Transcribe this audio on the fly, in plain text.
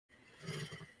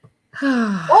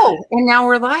Oh, and now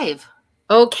we're live.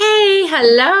 Okay,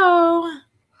 hello.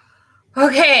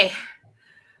 Okay.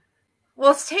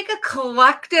 Let's take a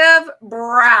collective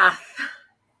breath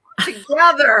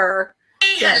together.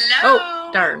 Yes. Oh,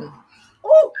 darn.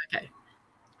 Oh, okay.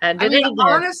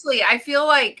 Honestly, I feel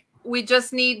like we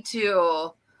just need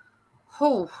to,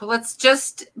 let's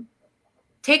just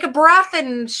take a breath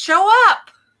and show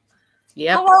up.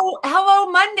 Yep.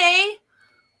 Hello, Monday.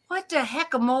 What the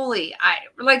heck-a-moly?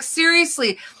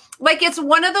 Seriously, like it's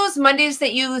one of those Mondays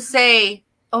that you say,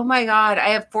 oh my God, I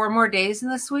have 4 more days in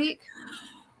this week.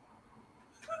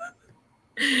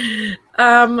 Yeah,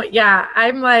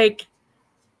 I'm like,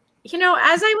 as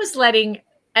I was letting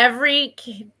every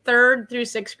 3rd through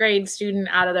 6th grade student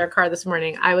out of their car this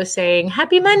morning, I was saying,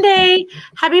 happy Monday,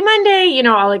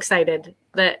 all excited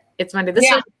that it's Monday. This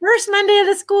is the first Monday of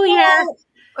the school year.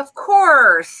 Of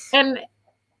course.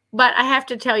 But I have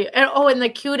to tell you, and the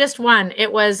cutest one,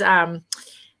 it was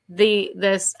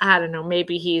this, I don't know,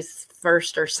 maybe he's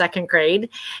 1st or 2nd grade.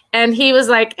 And he was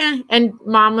like, and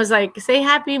mom was like, say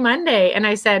happy Monday. And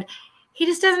I said, he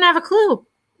just doesn't have a clue.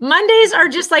 Mondays are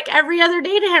just like every other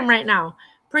day to him right now.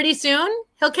 Pretty soon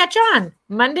he'll catch on.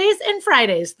 Mondays and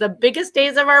Fridays, the biggest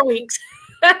days of our weeks.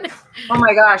 Oh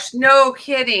my gosh. No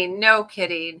kidding.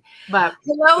 But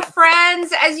hello,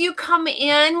 friends. As you come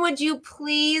in, would you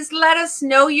please let us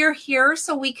know you're here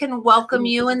so we can welcome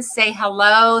you and say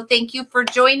hello. Thank you for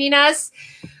joining us.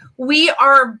 We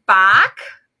are back.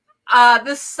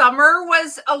 The summer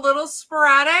was a little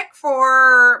sporadic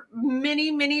for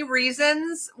many, many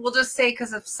reasons. We'll just say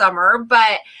because of summer,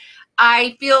 but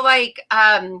I feel like,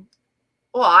 I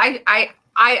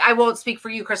won't speak for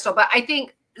you, Crystal, but I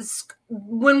think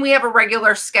when we have a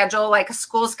regular schedule, like a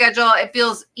school schedule, it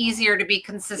feels easier to be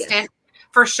consistent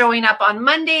for showing up on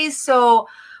Mondays. So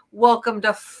welcome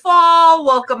to fall.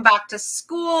 Welcome back to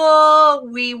school.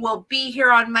 We will be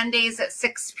here on Mondays at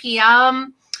 6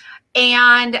 p.m.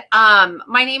 And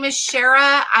my name is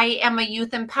Sherra. I am a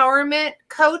youth empowerment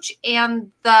coach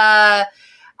and the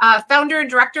founder and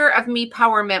director of Me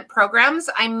Powerment programs.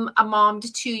 I'm a mom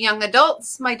to 2 young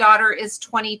adults. My daughter is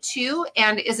 22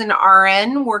 and is an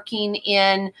RN working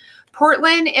in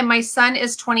Portland. And my son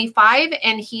is 25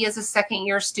 and he is a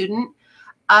 2nd-year student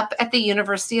up at the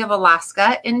University of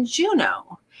Alaska in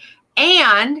Juneau.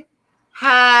 And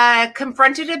had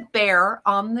confronted a bear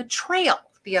on the trail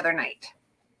the other night.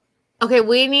 Okay,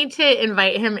 we need to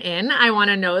invite him in. I want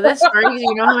to know this story because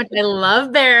you know how much I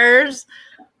love bears.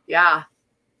 Yeah.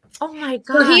 Oh my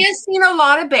God. So he has seen a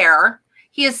lot of bear.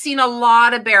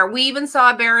 We even saw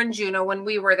a bear in Juneau when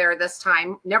we were there this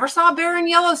time. Never saw a bear in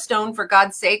Yellowstone, for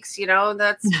God's sakes,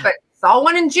 but saw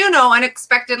one in Juneau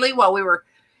unexpectedly while we were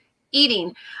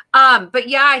eating. But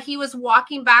yeah, he was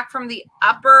walking back from the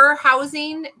upper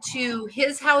housing to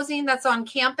his housing that's on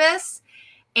campus,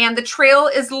 and the trail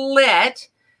is lit,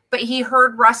 but he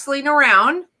heard rustling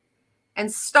around and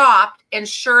stopped, and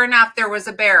sure enough, there was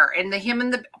a bear. And him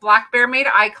and the black bear made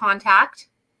eye contact.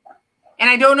 And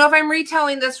I don't know if I'm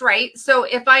retelling this right. So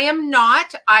if I am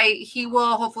not, he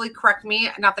will hopefully correct me.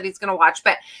 Not that he's going to watch,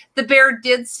 but the bear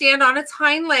did stand on its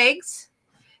hind legs.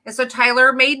 And so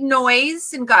Tyler made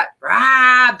noise and got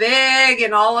big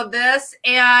and all of this.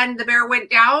 And the bear went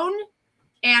down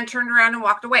and turned around and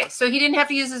walked away. So he didn't have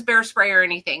to use his bear spray or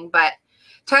anything. But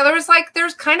Tyler was like,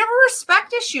 there's kind of a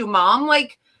respect issue, Mom.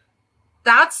 Like,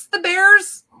 that's the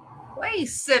bear's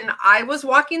place. And I was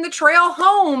walking the trail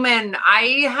home and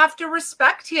I have to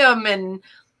respect him. And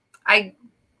I'm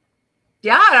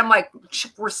like,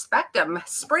 respect him.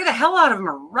 Spray the hell out of him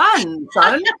and run,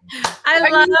 son. I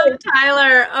love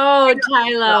Tyler. Oh,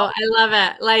 Tyler. I love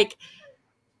it.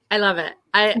 I love it.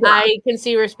 I can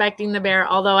see respecting the bear,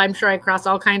 although I'm sure I cross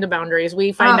all kinds of boundaries.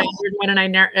 We find that weird one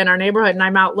in our neighborhood, and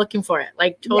I'm out looking for it,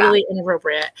 like totally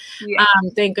inappropriate. Yeah.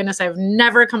 Thank goodness I've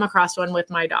never come across one with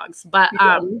my dogs. But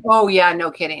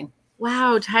no kidding.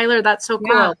 Wow, Tyler, that's so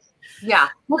cool. Yeah.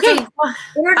 Okay. So,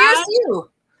 introduce you.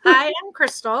 I am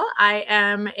Crystal. I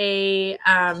am a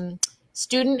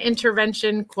student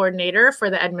intervention coordinator for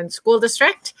the Edmond School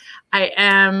District. I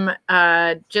am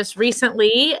just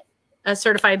recently a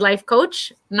certified life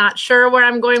coach. Not sure where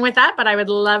I'm going with that, but I would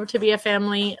love to be a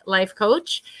family life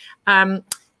coach.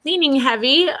 Leaning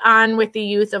heavy on with the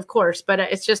youth, of course, but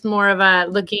it's just more of a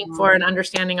looking for an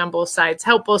understanding on both sides,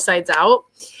 help both sides out.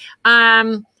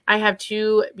 I have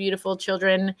 2 beautiful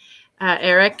children,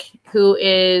 Eric, who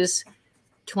is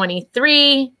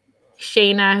 23,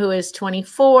 Shayna, who is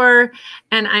 24,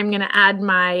 and I'm going to add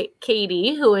my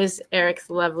Katie, who is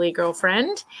Eric's lovely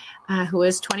girlfriend, who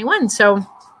is 21. So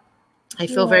I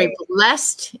feel very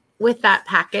blessed with that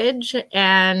package,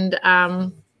 and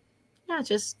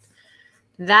just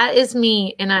that is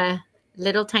me in a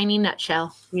little tiny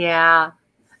nutshell. Yeah.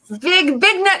 Big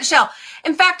nutshell.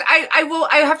 In fact,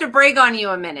 I have to brag on you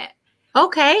a minute.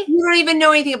 Okay. You don't even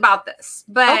know anything about this,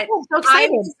 but so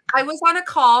excited. I was on a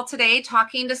call today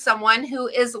talking to someone who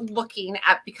is looking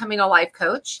at becoming a life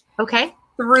coach. Okay.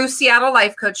 Through Seattle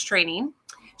Life Coach Training.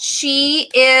 She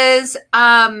is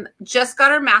just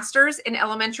got her master's in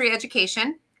elementary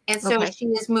education. And so she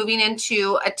is moving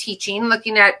into a teaching,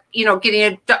 looking at,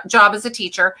 getting a job as a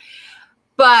teacher.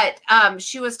 But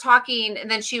she was talking, and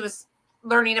then she was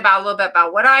learning a little bit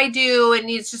about what I do. And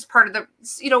it's just part of the,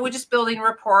 we're just building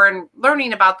rapport and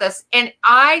learning about this. And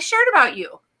I shared about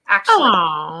you, actually.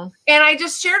 Aww. And I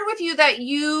just shared with you that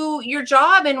your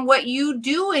job and what you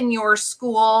do in your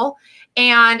school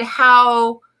and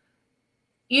how,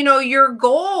 your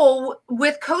goal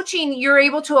with coaching, you're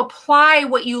able to apply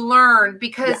what you learned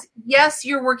because yes,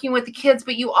 you're working with the kids,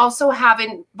 but you also have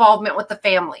involvement with the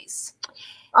families.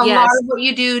 A lot of what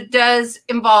you do does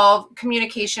involve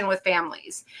communication with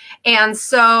families. And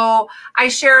so I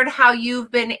shared how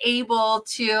you've been able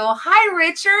to, hi,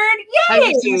 Richard. Yay. I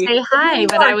was going to say hi,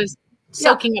 but I was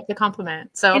soaking up the compliment.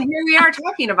 So, and here we are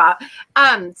talking about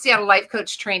Seattle Life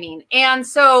Coach Training. And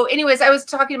so anyways, I was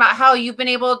talking about how you've been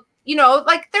able,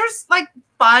 there's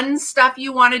fun stuff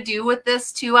you want to do with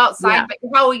this too outside, but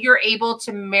how you're able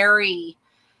to marry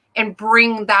and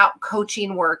bring that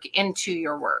coaching work into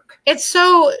your work. It's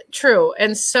so true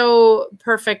and so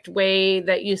perfect way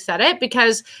that you said it,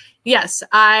 because yes,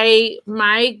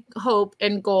 my hope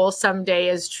and goal someday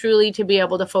is truly to be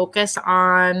able to focus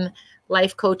on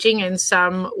life coaching in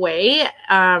some way.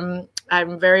 I'm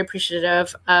very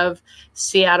appreciative of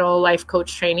Seattle Life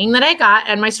Coach Training that I got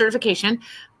and my certification,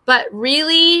 but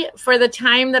really for the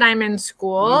time that I'm in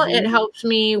school, it helps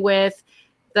me with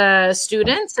the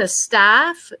students, the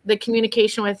staff, the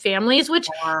communication with families, which,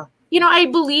 I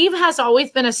believe has always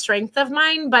been a strength of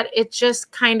mine, but it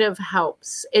just kind of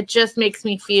helps. It just makes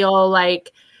me feel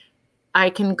like I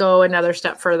can go another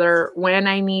step further when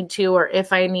I need to, or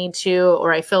if I need to,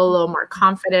 or I feel a little more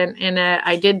confident in it.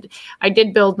 I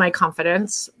did build my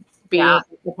confidence being a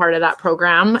part of that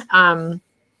program.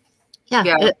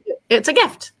 It's a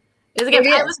gift. It's a gift.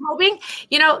 I was hoping,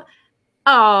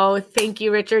 oh, thank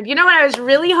you, Richard. You know what I was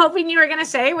really hoping you were going to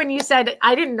say when you said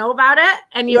I didn't know about it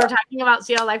and you were talking about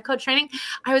Seattle Life Coach Training?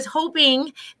 I was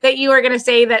hoping that you were going to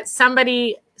say that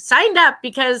somebody signed up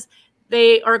because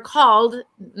they are called,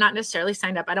 not necessarily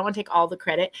signed up. I don't want to take all the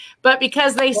credit, but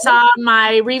because they saw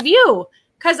my review,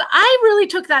 because I really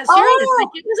took that serious. Like,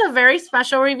 it was a very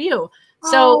special review.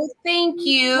 So thank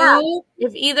you. Yeah,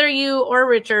 if either you or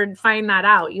Richard find that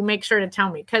out, you make sure to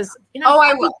tell me, because,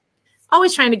 I will.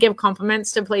 Always trying to give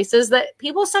compliments to places that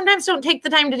people sometimes don't take the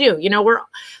time to do.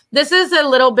 This is a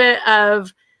little bit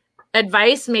of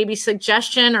advice, maybe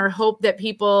suggestion or hope that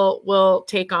people will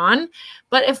take on.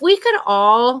 But if we could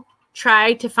all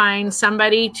try to find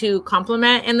somebody to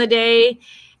compliment in the day,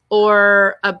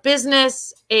 or a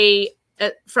business,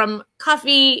 from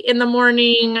coffee in the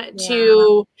morning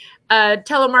to a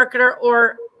telemarketer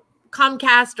or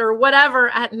Comcast or whatever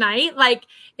at night,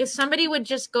 if somebody would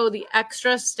just go the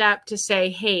extra step to say,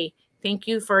 hey, thank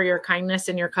you for your kindness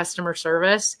and your customer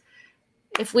service.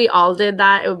 If we all did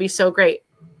that, it would be so great.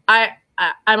 I'm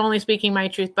only speaking my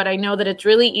truth, but I know that it's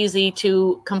really easy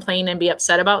to complain and be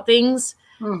upset about things.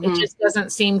 It just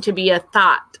doesn't seem to be a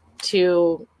thought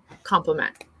to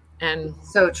compliment. And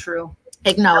so true.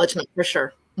 Acknowledgement for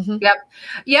sure. Yep.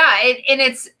 Yeah. And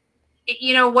it's,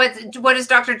 what does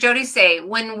Dr. Jody say?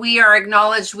 When we are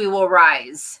acknowledged, we will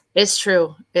rise. It's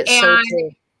true. It's so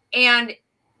true. And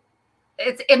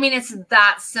it's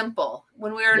that simple.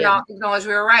 When we are not acknowledged,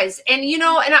 we will rise. And, and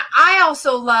I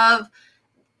also love,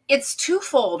 it's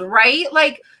twofold, right?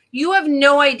 You have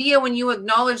no idea when you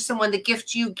acknowledge someone, the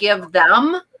gift you give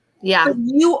them. Yeah. But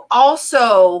you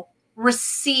also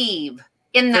receive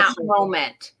in that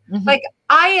moment.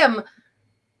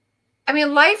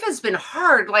 Life has been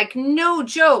hard, no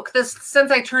joke.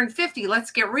 Since I turned 50,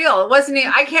 let's get real. It wasn't,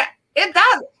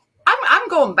 I'm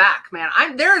going back, man.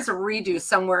 There is a redo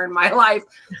somewhere in my life,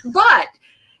 but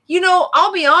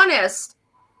I'll be honest.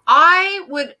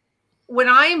 When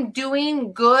I'm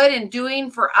doing good and doing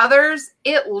for others,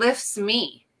 it lifts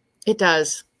me. It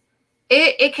does.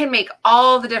 It can make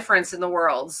all the difference in the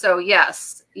world. So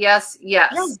yes. Yeah.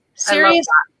 Serious,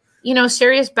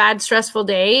 serious, bad, stressful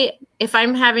day. If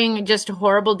I'm having just a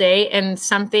horrible day and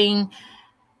something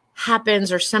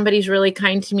happens or somebody's really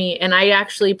kind to me and I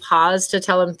actually pause to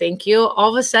tell them thank you,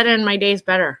 all of a sudden my day's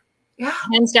better. Yeah.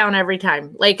 Hands down every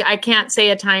time. I can't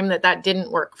say a time that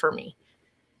didn't work for me.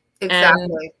 Exactly.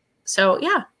 And so,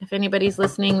 if anybody's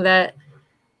listening that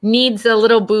needs a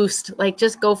little boost, like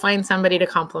just go find somebody to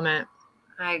compliment.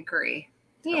 I agree.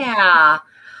 Yeah.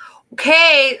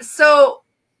 Okay. So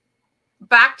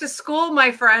back to school,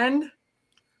 my friend.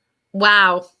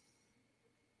 Wow.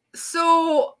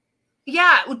 So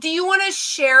yeah, do you want to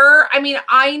share? I mean,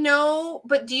 I know,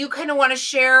 but do you kind of want to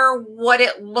share what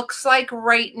it looks like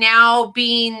right now,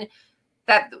 being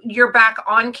that you're back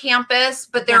on campus,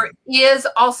 but there is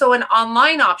also an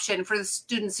online option for the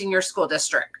students in your school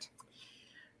district?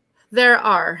 There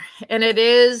are, and it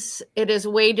is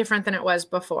way different than it was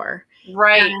before.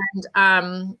 Right.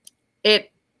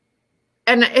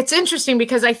 And it's interesting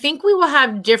because I think we will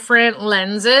have different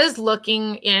lenses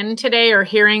looking in today or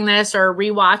hearing this or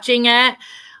rewatching it.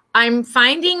 I'm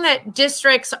finding that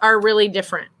districts are really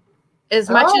different. As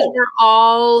much as we're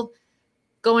all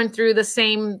going through the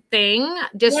same thing,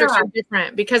 districts are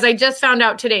different, because I just found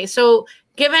out today. So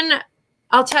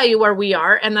I'll tell you where we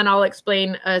are, and then I'll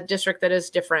explain a district that is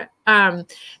different.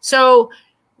 So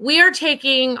we are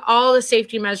taking all the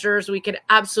safety measures we could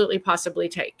absolutely possibly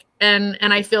take. And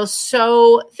I feel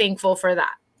so thankful for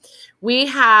that. We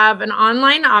have an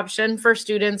online option for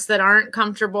students that aren't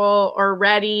comfortable or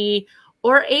ready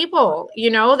or able.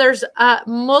 You know, there's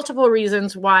multiple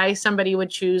reasons why somebody would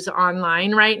choose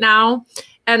online right now.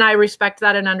 And I respect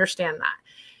that and understand that.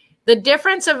 The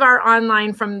difference of our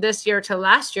online from this year to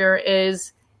last year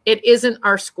is it isn't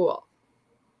our school.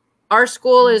 Our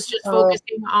school is just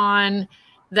focusing on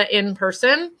the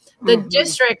in-person. The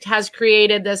district has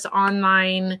created this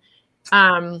online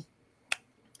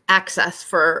access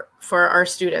for our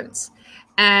students.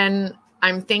 And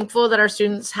I'm thankful that our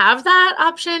students have that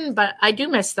option, but I do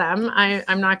miss them.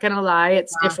 I'm not going to lie.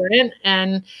 It's different.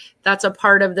 And that's a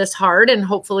part of this hard. And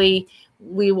hopefully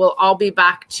we will all be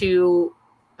back to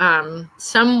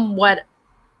somewhat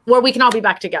where we can all be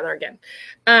back together again.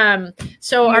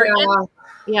 So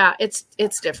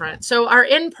it's different. So our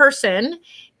in-person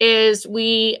is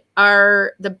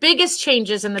the biggest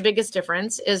changes and the biggest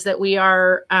difference is that we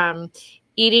are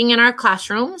eating in our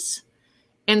classrooms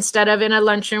instead of in a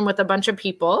lunchroom with a bunch of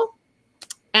people.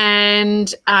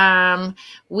 And our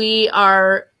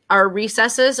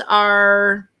recesses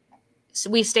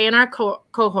we stay in our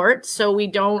cohort, so we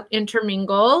don't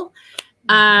intermingle.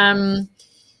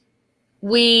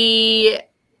 We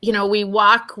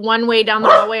walk one way down the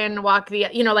hallway and walk we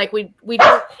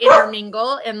don't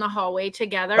intermingle in the hallway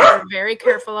together. We're very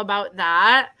careful about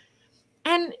that.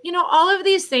 And, all of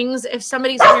these things, if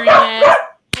somebody's hearing it,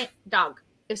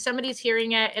 if somebody's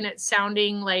hearing it and it's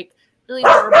sounding like really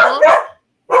horrible,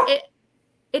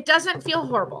 it doesn't feel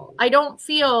horrible. I don't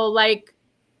feel like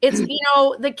it's,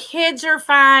 the kids are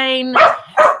fine.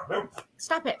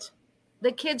 Stop it.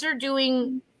 The kids are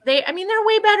doing, they're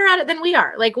way better at it than we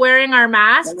are, like wearing our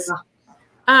masks.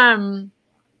 I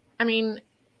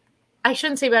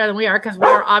shouldn't say better than we are, because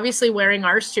we're obviously wearing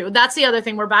ours too. That's the other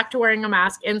thing. We're back to wearing a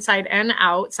mask inside and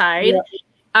outside.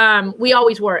 Yeah. We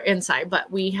always wore it inside,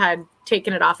 but we had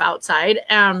taken it off outside.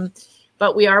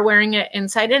 But we are wearing it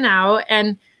inside and out.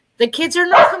 And the kids are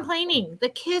not complaining. The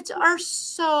kids are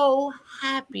so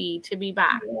happy to be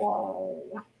back.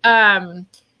 And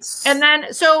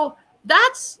then, so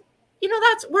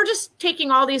we're just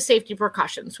taking all these safety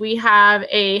precautions. We have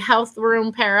a health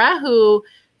room para who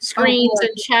screens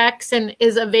and checks and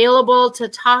is available to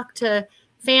talk to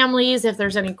families if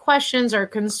there's any questions or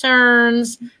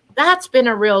concerns. That's been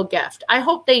a real gift. I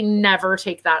hope they never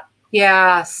take that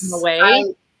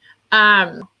away.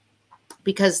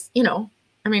 Because,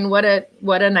 what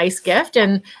a nice gift.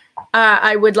 And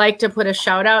I would like to put a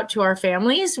shout out to our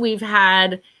families. We've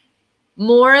had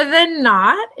more than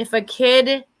not, if a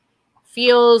kid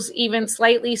feels even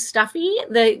slightly stuffy,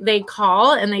 they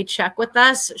call and they check with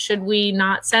us. Should we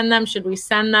not send them? Should we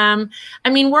send them?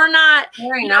 We're not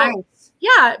very nice.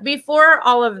 Yeah. Before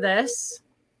all of this,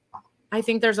 I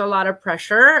think there's a lot of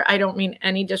pressure. I don't mean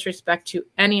any disrespect to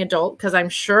any adult, because I'm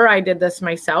sure I did this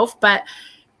myself, but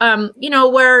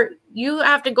where you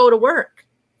have to go to work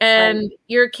and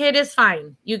your kid is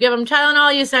fine. You give them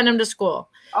Tylenol, you send them to school.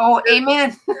 Oh,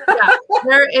 amen.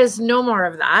 There is no more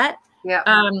of that. Yeah.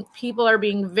 People are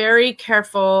being very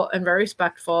careful and very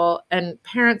respectful, and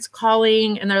parents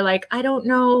calling and they're like, I don't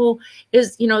know,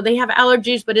 they have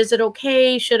allergies, but is it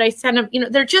okay? Should I send them?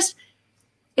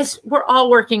 We're all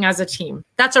working as a team.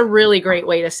 That's a really great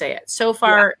way to say it. So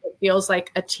far, it feels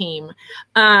like a team.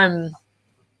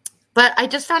 But I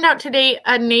just found out today,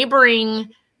 a neighboring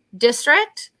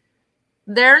district,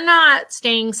 they're not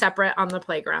staying separate on the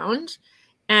playground.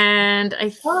 And I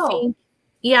think,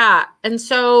 and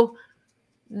so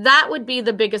that would be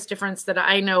the biggest difference that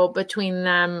I know between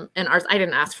them and ours. I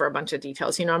didn't ask for a bunch of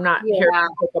details. You know, I'm not here to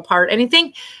pick apart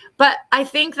anything, but I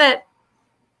think that's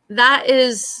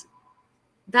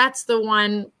the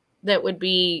one that would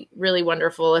be really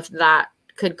wonderful if that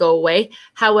could go away.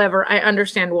 However, I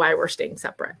understand why we're staying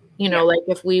separate. You know, like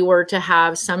if we were to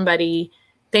have somebody,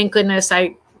 thank goodness,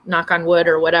 I knock on wood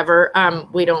or whatever.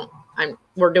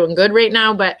 We're doing good right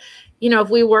now, but you know, if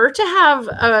we were to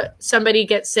have somebody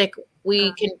get sick,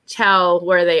 we can tell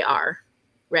where they are,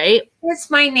 right? It's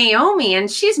my Naomi,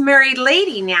 and she's a married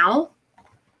lady now.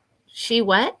 She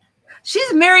what?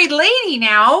 She's a married lady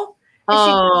now.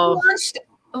 Oh. She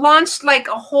launched like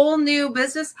a whole new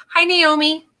business. Hi,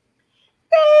 Naomi.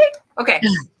 Hey. Okay.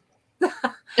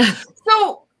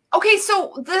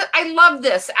 So I love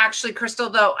this actually, Crystal,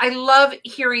 though. I love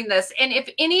hearing this. And if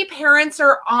any parents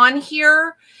are on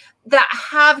here that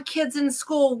have kids in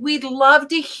school, we'd love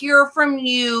to hear from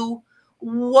you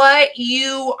what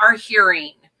you are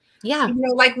hearing. Yeah. You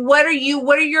know, like what are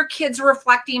your kids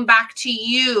reflecting back to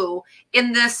you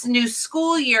in this new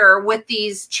school year with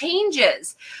these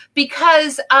changes?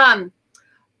 Because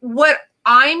what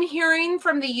I'm hearing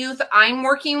from the youth I'm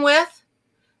working with,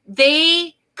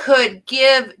 they could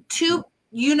give two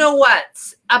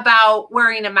you-know-whats about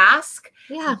wearing a mask.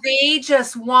 Yeah. They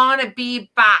just want to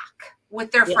be back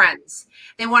with their friends.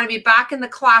 They want to be back in the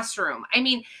classroom. I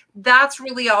mean, that's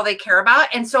really all they care about.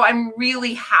 And so I'm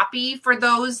really happy for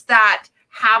those that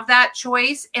have that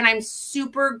choice. And I'm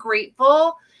super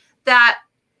grateful that,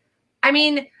 I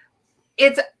mean,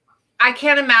 I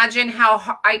can't imagine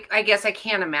how, I guess I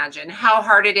can't imagine how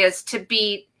hard it is to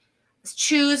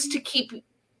choose to keep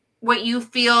what you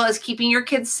feel is keeping your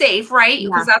kids safe, right?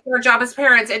 Because that's our job as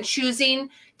parents, and choosing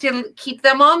to keep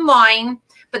them online,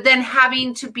 but then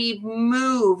having to be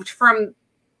moved from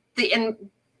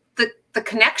the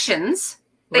connections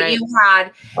that you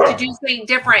had to do something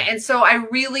different. And so I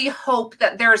really hope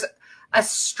that there's a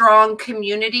strong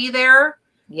community there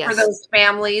for those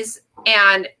families,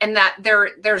 and that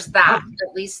there's that,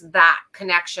 at least that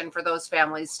connection for those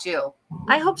families too.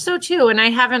 I hope so too. And I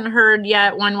haven't heard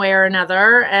yet one way or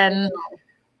another. And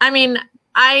I mean,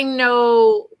 I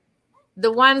know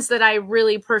the ones that I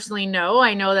really personally know,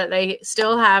 I know that they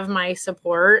still have my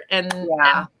support. And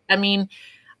I mean,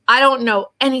 I don't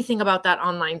know anything about that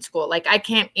online school. Like I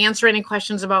can't answer any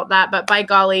questions about that, but by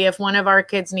golly, if one of our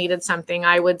kids needed something,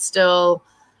 I would still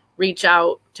reach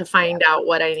out to find out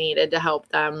what I needed to help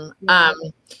them.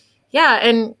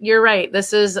 And you're right.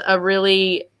 This is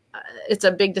it's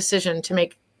a big decision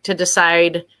to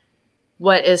decide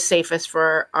what is safest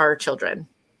for our children.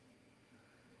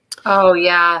 Oh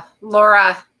yeah.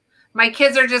 Laura, my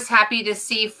kids are just happy to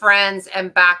see friends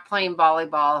and back playing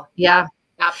volleyball. Yeah.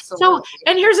 Absolutely. So,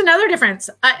 and here's another difference.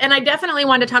 And I definitely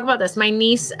want to talk about this. My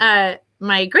niece,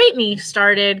 my great niece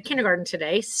started kindergarten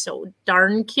today. So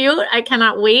darn cute. I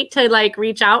cannot wait to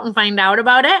reach out and find out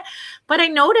about it. But I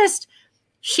noticed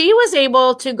she was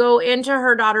able to go into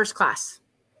her daughter's class.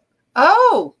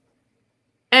 Oh.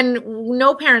 And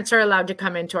no parents are allowed to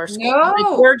come into our school.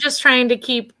 No. We're just trying to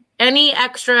keep any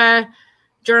extra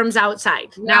germs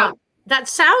outside. No. Now, that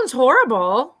sounds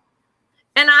horrible.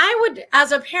 And I would,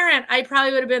 as a parent, I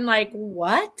probably would have been like,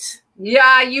 what?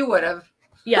 Yeah, you would have.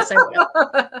 Yes, I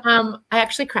would. I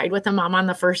actually cried with the mom on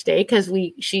the first day because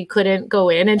she couldn't go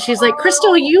in. And she's like,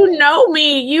 Crystal, you know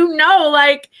me. You know,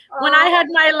 when I had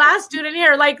my last student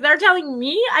here, they're telling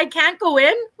me I can't go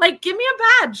in. Give me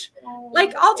a badge.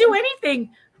 I'll do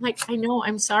anything. I'm like, I know,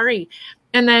 I'm sorry.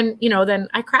 And then, then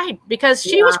I cried because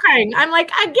she was crying. I'm like,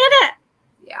 I get it.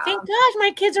 Yeah. Thank gosh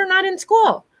my kids are not in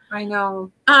school. I know.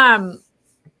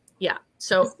 Yeah.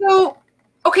 So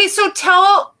okay. So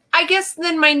tell, I guess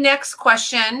then my next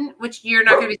question, which you're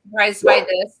not going to be surprised by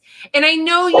this, and I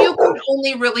know you can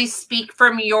only really speak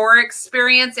from your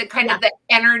experience and kind of the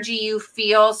energy you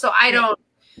feel. So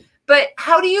but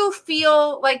how do you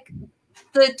feel like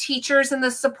the teachers and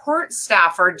the support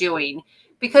staff are doing?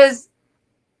 Because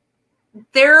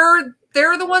they're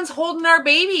the ones holding our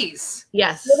babies.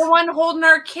 Yes. They're the one holding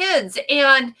our kids,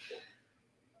 and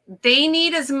they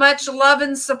need as much love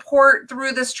and support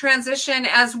through this transition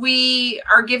as we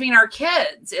are giving our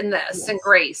kids in this and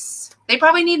grace. They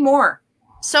probably need more.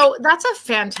 So that's a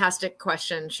fantastic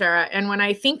question, Sherra. And when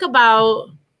I think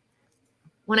about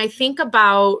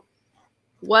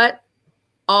what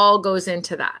all goes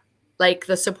into that,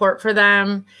 the support for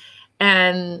them,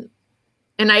 and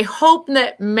I hope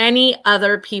that many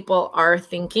other people are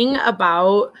thinking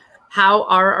about how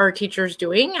are our teachers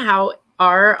doing, how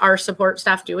are our support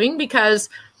staff doing, because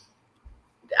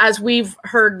as we've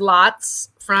heard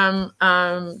lots from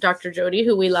Dr. Jody,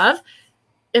 who we love,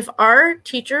 if our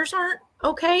teachers aren't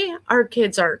okay, our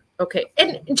kids aren't okay.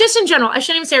 And just in general, I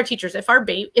shouldn't even say our teachers. If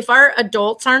our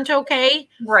adults aren't okay,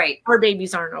 right, our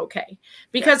babies aren't okay,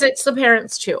 because it's the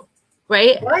parents too,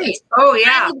 right? Right. Oh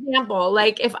yeah. For example,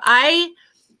 like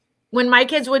when my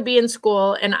kids would be in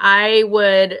school and I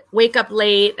would wake up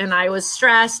late and I was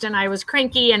stressed and I was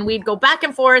cranky and we'd go back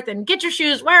and forth and get your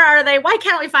shoes. Where are they? Why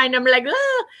can't we find them? Like,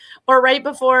 ah! Or right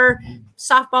before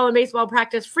softball and baseball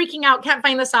practice, freaking out, can't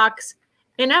find the socks.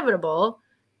 Inevitable.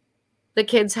 The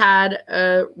kids had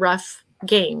a rough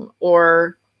game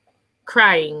or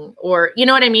crying or, you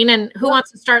know what I mean? And who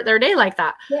wants to start their day like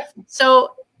that? Yeah.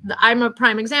 So I'm a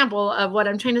prime example of what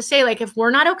I'm trying to say. Like, if we're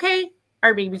not okay,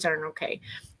 our babies aren't okay.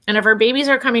 And if our babies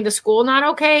are coming to school not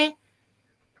okay,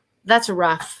 that's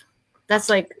rough.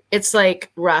 It's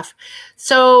rough.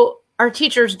 So our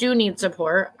teachers do need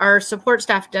support. Our support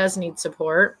staff does need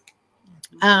support.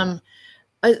 Our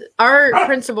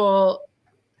principal,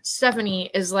 Stephanie,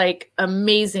 is like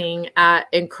amazing at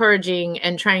encouraging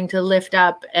and trying to lift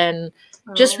up and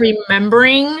just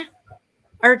remembering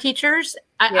our teachers.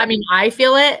 I mean, I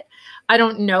feel it. I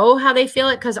don't know how they feel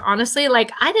it, because honestly,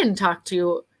 like, I didn't talk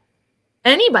to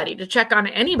anybody to check on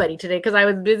anybody today because I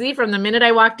was busy from the minute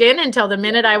I walked in until the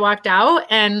minute I walked out.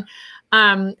 And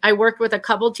I worked with a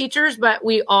couple teachers, but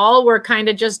we all were kind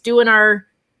of just doing our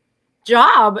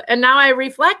job. And now I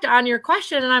reflect on your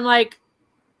question and I'm like,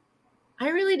 I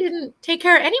really didn't take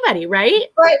care of anybody, right?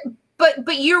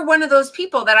 But you're one of those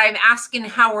people that I'm asking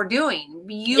how we're doing.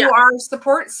 You are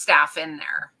support staff in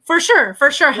there. For sure,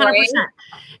 100%. Right?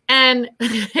 And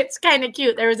it's kind of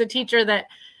cute. There was a teacher that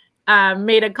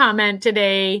made a comment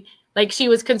today, like she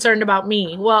was concerned about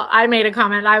me. Well, I made a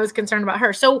comment, I was concerned about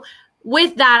her. So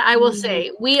with that, I will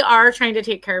say we are trying to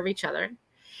take care of each other.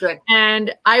 Good.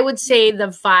 And I would say the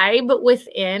vibe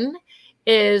within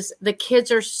is the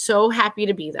kids are so happy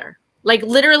to be there. Like,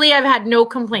 literally, I've had no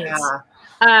complaints.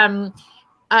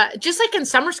 Just like in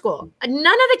summer school,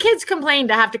 none of the kids complained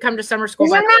to have to come to summer school.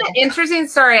 Isn't that interesting?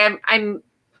 Sorry, I'm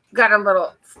got a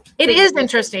little. It is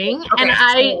interesting. Okay. And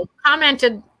I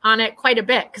commented on it quite a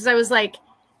bit because I was like,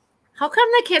 how come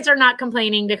the kids are not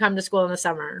complaining to come to school in the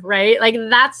summer? Right? Like,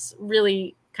 that's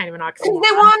really kind of an oxymoron.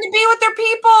 They want to be with their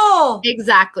people.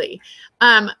 Exactly.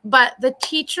 But the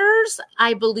teachers,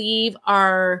 I believe,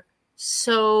 are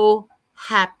so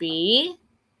happy.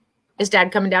 Is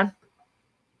Dad coming down?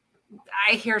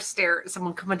 I hear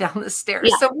someone coming down the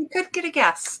stairs, so we could get a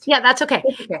guest. Yeah, that's okay.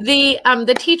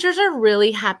 The teachers are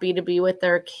really happy to be with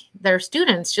their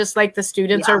students, just like the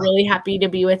students are really happy to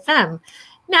be with them.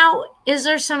 Now, is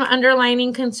there some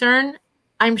underlying concern?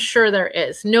 I'm sure there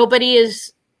is. Nobody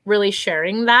is really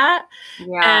sharing that.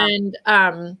 Yeah. And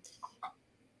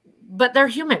but they're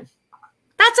human.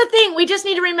 That's the thing. We just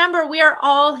need to remember we are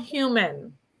all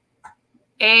human.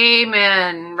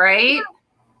 Amen. Right?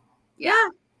 Yeah.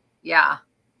 Yeah.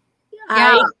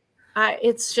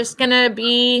 It's just gonna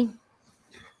be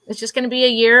a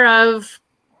year of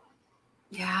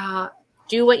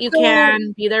do what you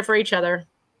can, be there for each other.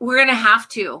 We're gonna have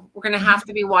to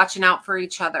be watching out for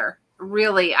each other.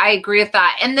 Really, I agree with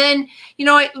that. And then, you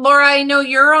know, Laura, I know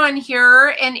you're on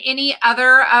here, and any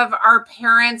other of our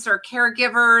parents or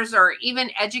caregivers or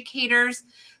even educators,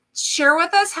 share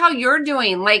with us how you're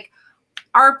doing. Like,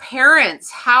 our parents,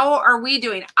 how are we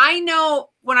doing? I know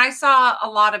when I saw a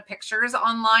lot of pictures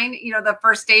online, you know, the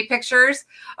first day pictures,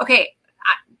 okay,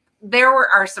 there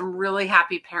are some really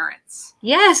happy parents.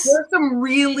 Yes. There's some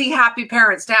really happy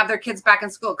parents to have their kids back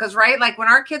in school. Because, right, like when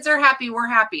our kids are happy, we're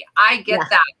happy. I get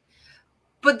that.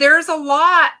 But there's a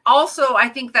lot also, I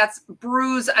think, that's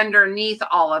bruised underneath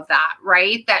all of that,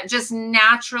 right? That just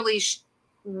naturally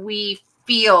we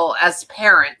feel as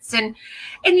parents. And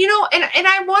you know, and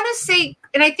I want to say,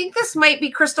 and I think this might be,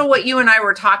 Crystal, what you and I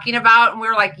were talking about. And we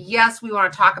were like, yes, we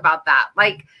want to talk about that.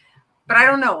 Like, but I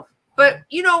don't know. But,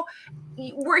 you know,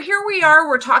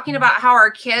 we're talking about how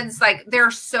our kids, like, they're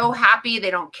so happy.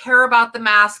 They don't care about the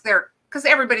mask. Because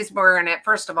everybody's wearing it,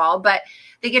 first of all, but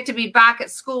they get to be back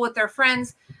at school with their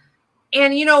friends.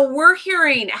 And, you know, we're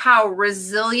hearing how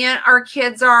resilient our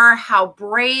kids are, how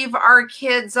brave our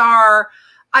kids are.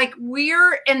 Like,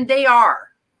 and they are,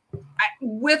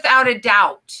 without a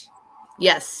doubt.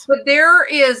 Yes. But there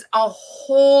is a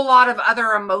whole lot of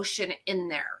other emotion in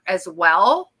there as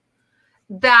well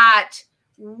that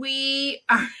we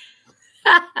are.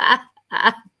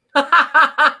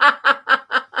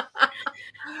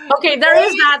 Okay, there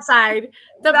is that side.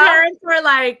 The parents were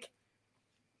like,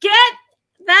 get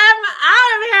them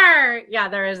out of here. Yeah,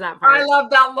 there is that part. I love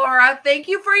that, Laura. Thank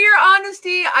you for your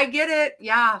honesty. I get it.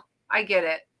 Yeah, I get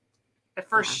it.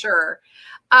 For sure.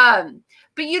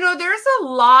 But, you know, there's a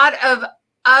lot of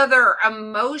other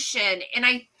emotion. And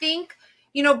I think,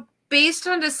 based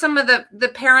on just some of the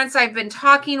parents I've been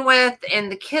talking with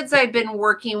and the kids I've been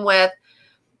working with,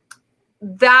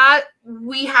 that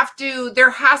there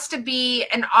has to be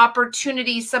an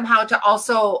opportunity somehow to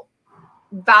also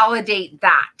validate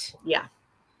that. Yeah.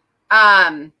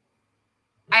 I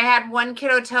had one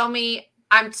kiddo tell me,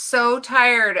 I'm so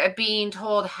tired of being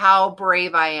told how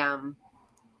brave I am.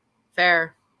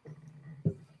 Fair.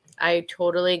 I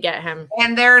totally get him.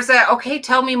 And there's okay,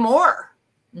 tell me more.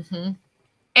 Mm-hmm.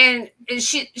 And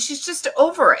she's just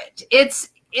over it.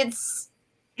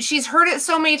 She's heard it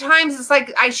so many times. It's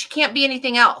like, she can't be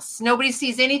anything else. Nobody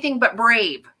sees anything but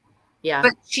brave. Yeah.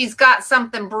 But she's got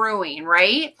something brewing,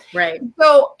 right? Right.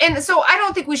 So I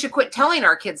don't think we should quit telling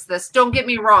our kids this. Don't get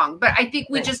me wrong. But I think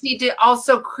we just need to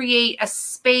also create a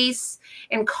space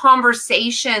and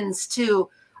conversations to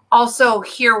also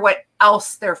hear what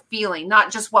else they're feeling,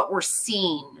 not just what we're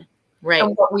seeing. Right.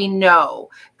 And what we know.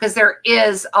 Because there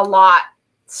is a lot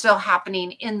still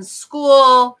happening in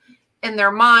school, in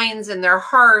their minds, in their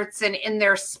hearts, and in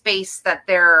their space that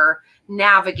they're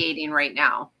navigating right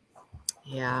now.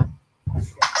 Yeah.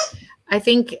 I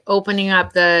think opening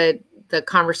up the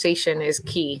conversation is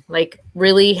key. Like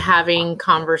really having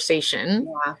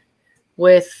conversation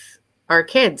with our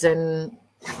kids. And,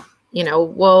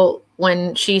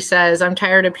 when she says, I'm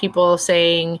tired of people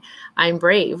saying I'm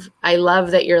brave, I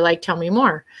love that you're like, tell me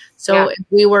more. So if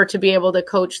we were to be able to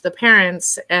coach the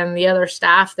parents and the other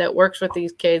staff that works with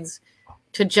these kids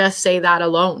to just say that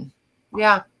alone.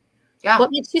 Yeah. Yeah.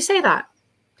 What makes you say that?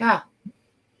 Yeah.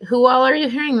 Who all are you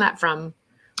hearing that from?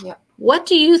 Yeah. What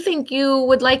do you think you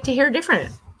would like to hear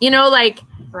different?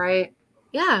 Right.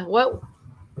 Yeah.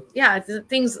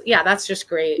 Things. Yeah. That's just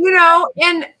great.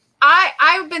 And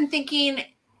I've been thinking,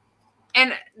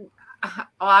 and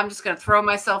I'm just going to throw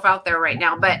myself out there right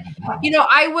now, but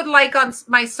I would like on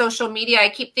my social media, I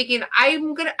keep thinking I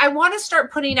want to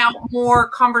start putting out more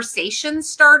conversation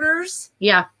starters.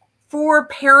 Yeah. For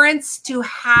parents to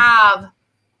have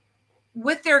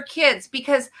with their kids,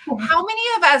 because how many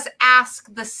of us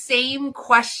ask the same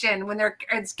question when their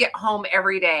kids get home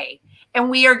every day and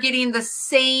we are getting the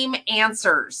same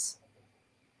answers,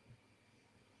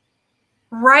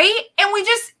 right? And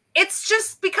it's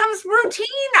just becomes routine.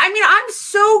 I mean, I'm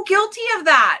so guilty of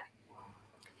that.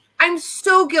 And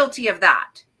so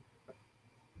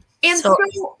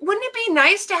wouldn't it be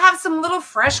nice to have some little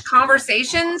fresh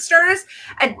conversation starters,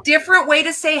 a different way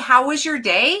to say, how was your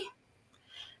day?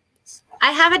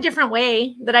 I have a different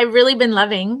way that I've really been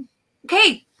loving.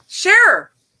 Okay,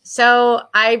 sure. So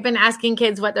I've been asking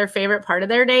kids what their favorite part of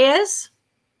their day is.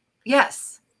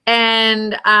 Yes.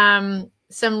 And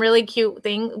some really cute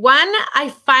thing. One,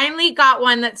 I finally got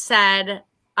one that said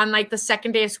on like the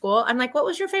second day of school, I'm like, what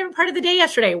was your favorite part of the day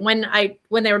yesterday? When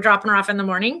they were dropping her off in the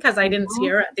morning, because I didn't see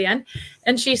her at the end.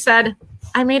 And she said,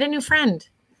 I made a new friend.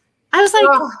 I was like,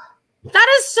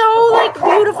 that is so like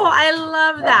beautiful. I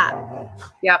love that.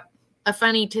 Yep. A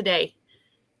funny today.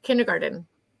 Kindergarten.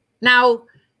 Now,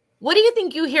 what do you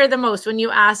think you hear the most when you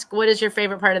ask, what is your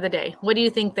favorite part of the day? What do you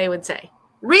think they would say?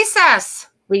 Recess.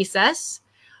 Recess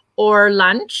or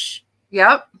lunch.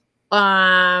 Yep.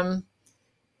 So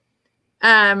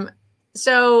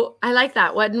I like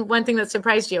that. One thing that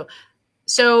surprised you.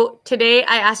 So today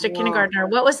I asked a kindergartner,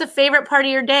 what was the favorite part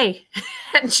of your day?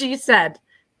 And she said,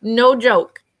 no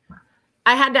joke.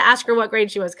 I had to ask her what grade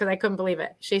she was because I couldn't believe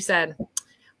it. She said,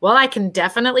 well, I can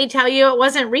definitely tell you it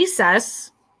wasn't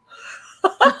recess.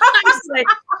 I was like,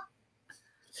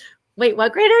 wait,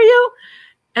 what grade are you?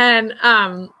 And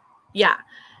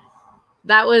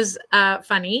that was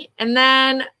funny. And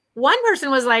then one person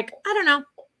was like, I don't know.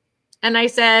 And I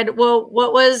said, well,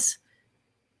 what was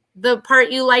the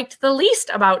part you liked the least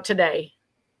about today?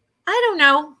 I don't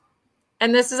know.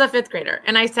 And this is a fifth grader.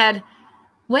 And I said,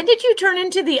 when did you turn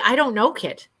into the I don't know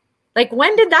kid? Like,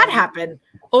 when did that happen?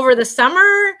 Over the summer,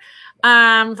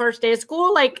 first day of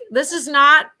school? Like, this is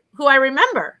not who I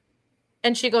remember.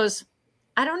 And she goes,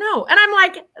 I don't know. And I'm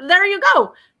like, there you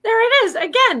go. There it is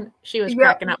again. She was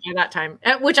cracking up by that time,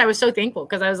 which I was so thankful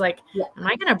because I was like, am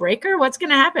I going to break her? What's going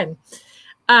to happen?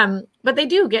 But they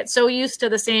do get so used to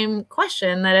the same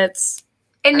question that it's.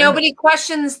 And nobody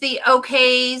questions the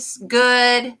okays,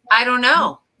 good. I don't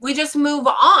know. We just move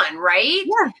on, right?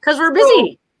 Yeah, because we're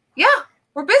busy.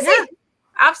 We're busy. Yeah.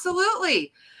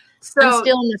 Absolutely. So I'm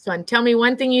stealing this one. Tell me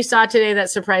one thing you saw today that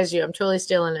surprised you. I'm totally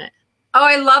stealing it. Oh,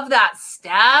 I love that,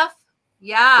 Steph.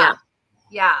 Yeah.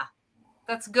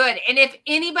 That's good. And if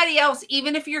anybody else,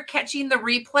 even if you're catching the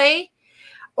replay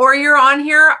or you're on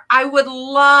here, I would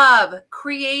love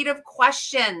creative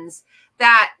questions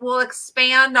that will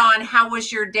expand on how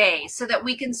was your day, so that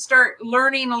we can start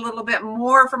learning a little bit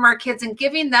more from our kids and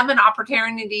giving them an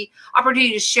opportunity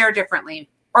to share differently,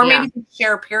 or maybe to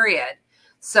share, period.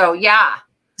 So, yeah.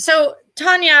 So,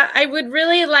 Tanya, I would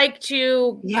really like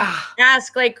to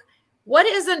ask, like, what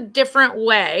is a different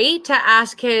way to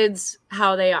ask kids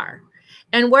how they are?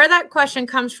 And where that question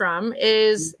comes from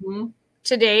is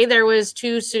today there was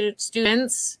 2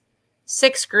 students,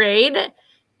 6th grade,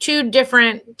 2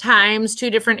 different times, 2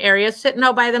 different areas, sitting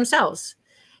out by themselves.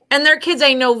 And they're kids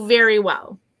I know very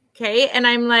well. Okay. And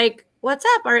I'm like, what's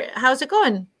up? How's it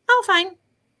going? Oh, fine.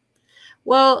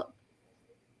 Well,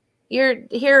 you're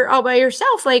here all by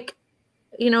yourself. Like,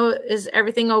 you know, is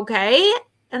everything okay?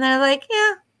 And they're like,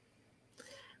 yeah.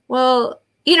 Well,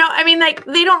 you know, I mean, like,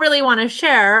 they don't really want to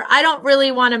share. I don't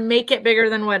really want to make it bigger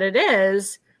than what it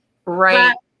is.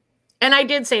 Right. And I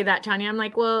did say that, Tanya. I'm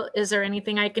like, well, is there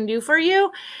anything I can do for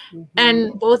you?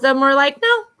 And both of them were like,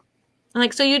 no. I'm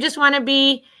like, so you just want to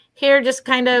be here just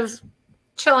kind of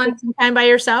chilling some time by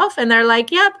yourself? And they're like,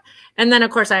 yep. And then,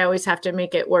 of course, I always have to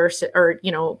make it worse, or,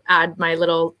 you know, add my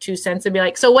little 2 cents and be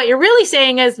like, so what you're really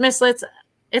saying is, Miss Litz,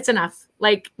 it's enough.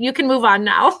 Like, you can move on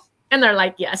now. And they're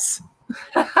like, yes.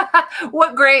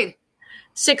 What grade?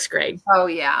 6th grade. Oh,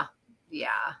 yeah.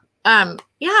 Yeah.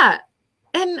 Yeah.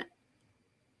 And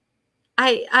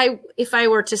if I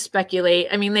were to speculate,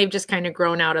 I mean, they've just kind of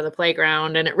grown out of the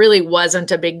playground, and it really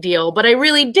wasn't a big deal, but I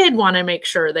really did want to make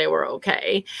sure they were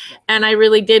okay. And I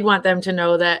really did want them to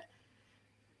know that,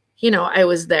 you know, I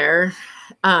was there.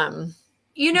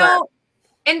 You know,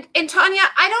 and Tanya,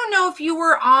 I don't know if you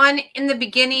were on in the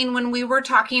beginning when we were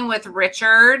talking with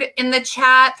Richard in the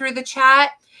chat, through the chat,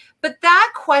 but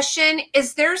that question,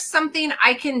 is there something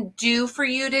I can do for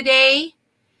you today?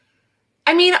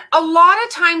 I mean, a lot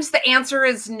of times the answer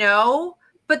is no,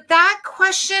 but that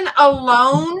question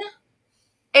alone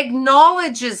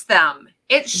acknowledges them.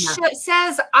 It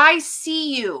says, I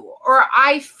see you, or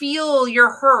I feel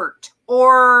your hurt,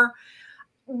 or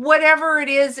whatever it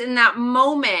is in that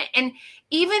moment. And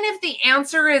even if the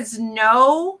answer is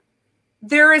no,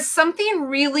 there is something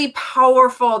really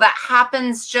powerful that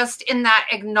happens just in that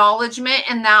acknowledgement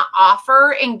and that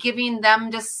offer, and giving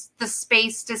them just the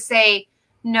space to say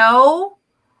no,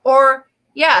 or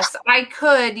yes, I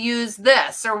could use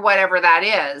this, or whatever that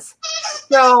is.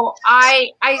 So I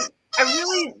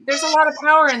really, there's a lot of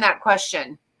power in that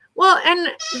question. Well, and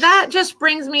that just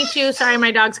brings me to, sorry,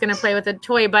 my dog's going to play with a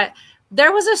toy, but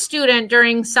there was a student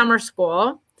during summer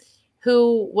school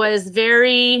who was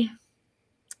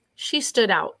she stood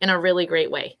out in a really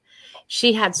great way.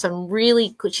 She had some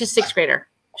really, she's 6th grader.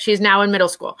 She's now in middle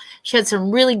school. She had some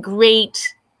really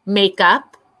great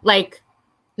makeup, like,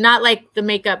 not like the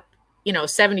makeup, you know,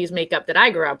 70s makeup that I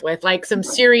grew up with, like some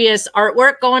serious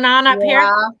artwork going on up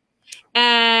here.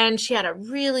 And she had a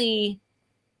really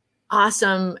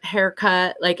awesome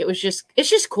haircut. Like, it's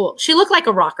just cool. She looked like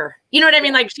a rocker. You know what I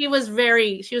mean? Like, she was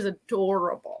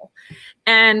adorable.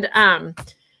 And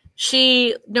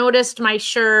she noticed my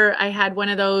shirt. I had one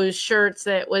of those shirts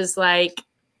that was like,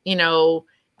 you know,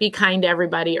 be kind to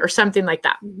everybody, or something like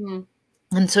that.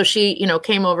 And so she, you know,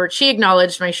 came over, she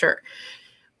acknowledged my shirt.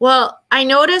 Well, I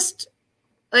noticed,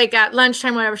 like, at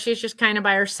lunchtime, whatever, she's just kind of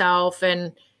by herself,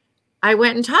 and I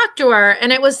went and talked to her,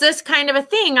 and it was this kind of a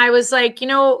thing. I was like, you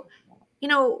know,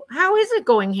 how is it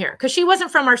going here? Because she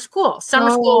wasn't from our school.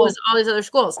 Summer school was all these other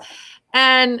schools.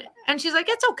 And she's like,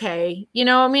 it's okay. You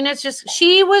know, I mean, it's just,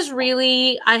 she was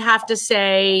really, I have to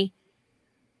say,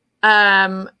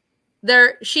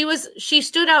 she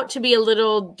stood out to be a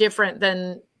little different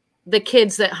than the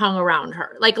kids that hung around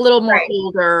her, like a little more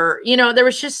older, you know, there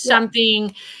was just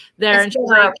something there. And she's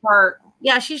like,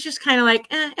 yeah, she's just kind of like,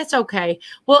 it's okay.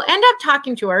 We'll end up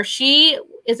talking to her. She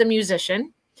is a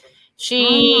musician.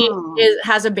 She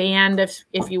has a band,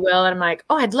 if you will. And I'm like,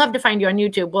 oh, I'd love to find you on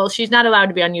YouTube. Well, she's not allowed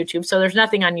to be on YouTube, so there's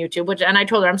nothing on YouTube. And I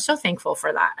told her, I'm so thankful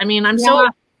for that. I mean, I'm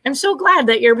so glad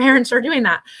that your parents are doing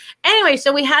that. Anyway,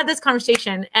 so we had this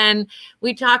conversation, and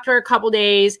we talked to her a couple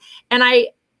days, and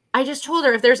I just told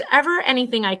her, if there's ever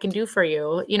anything I can do for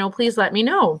you, you know, please let me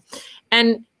know.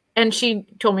 And she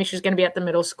told me she's going to be at the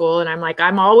middle school, and I'm like,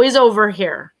 I'm always over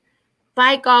here.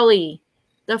 By golly,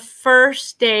 the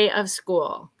first day of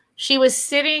school, she was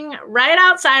sitting right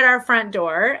outside our front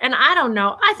door. And I don't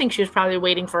know, I think she was probably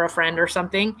waiting for a friend or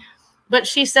something. But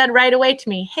she said right away to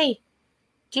me, hey,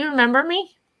 do you remember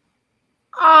me?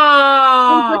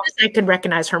 Oh, I could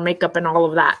recognize her makeup and all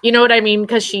of that. You know what I mean?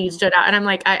 Because she stood out. And I'm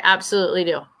like, I absolutely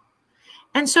do.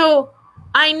 And so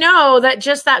I know that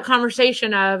just that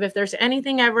conversation of, if there's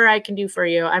anything ever I can do for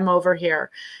you, I'm over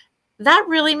here. That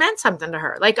really meant something to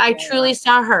her. Like, I truly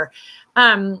saw her.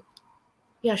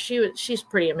 yeah, she's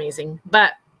pretty amazing.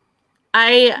 But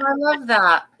I love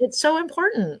that. It's so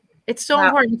important. It's so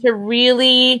important to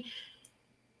really,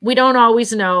 we don't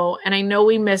always know, and I know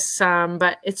we miss some,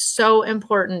 but it's so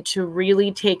important to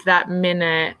really take that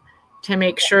minute to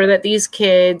make sure that these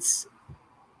kids,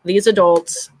 these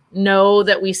adults, know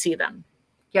that we see them.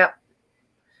 Yep.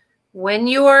 When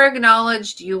you are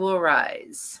acknowledged, you will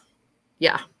rise.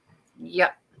 Yeah.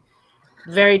 Yep.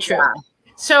 Very true. Yeah.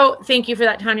 So thank you for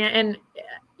that, Tanya. And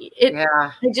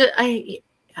it's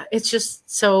just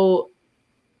so,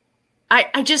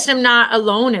 I just am not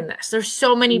alone in this. There's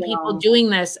so many people doing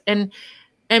this, and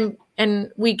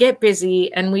we get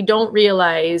busy and we don't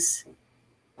realize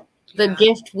the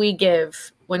gift we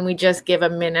give when we just give a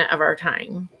minute of our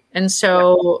time. And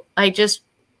so I just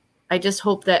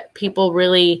hope that people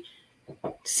really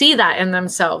see that in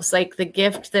themselves, like the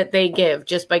gift that they give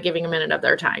just by giving a minute of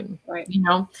their time, right? You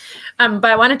know? But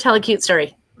I want to tell a cute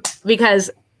story,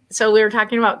 because so we were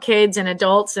talking about kids and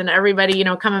adults and everybody, you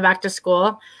know, coming back to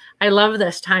school. I love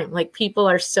this time. Like, people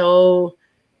are so,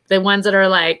 the ones that are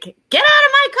like, get out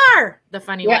of my car, the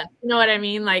funny ones, you know what I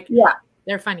mean? Like,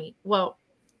 they're funny. Well,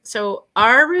 so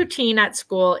our routine at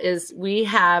school is we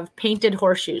have painted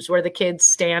horseshoes where the kids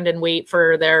stand and wait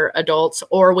for their adults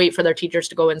or wait for their teachers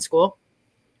to go in school.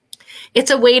 It's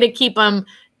a way to keep them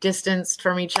distanced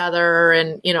from each other,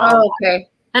 and, you know,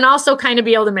 and also kind of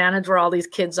be able to manage where all these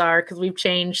kids are, because we've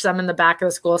changed some in the back of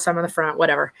the school, some in the front,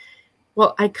 whatever.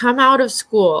 Well, I come out of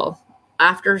school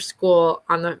after school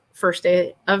on the first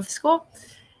day of school,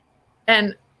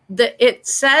 and it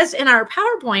says in our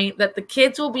PowerPoint that the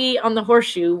kids will be on the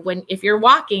horseshoe. If you're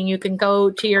walking, you can go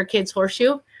to your kid's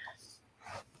horseshoe.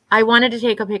 I wanted to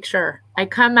take a picture. I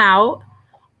come out,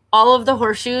 all of the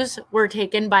horseshoes were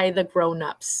taken by the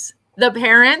grown-ups. The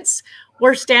parents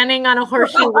were standing on a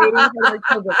horseshoe waiting for their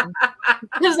children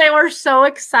because they were so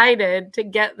excited to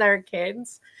get their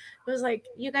kids. It was like,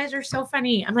 you guys are so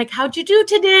funny. I'm like, how'd you do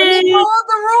today? They followed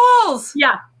the rules.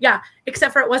 Yeah.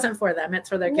 Except for it wasn't for them. It's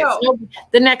for their kids. No,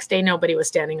 the next day, nobody was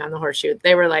standing on the horseshoe.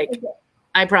 They were like,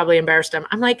 I probably embarrassed them.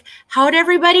 I'm like, how'd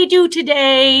everybody do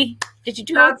today? Did you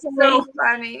do okay? That's so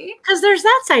funny. Because there's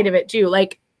that side of it too.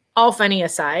 Like, all funny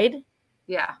aside.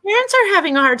 Yeah. Parents are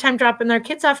having a hard time dropping their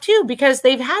kids off too, because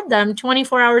they've had them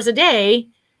 24 hours a day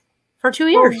for 2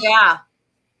 years. Oh, yeah.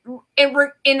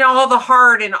 In all the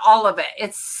hard and all of it,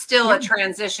 it's still a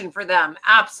transition for them.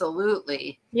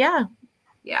 Absolutely. Yeah.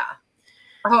 Yeah.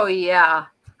 Oh, yeah.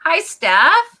 Hi,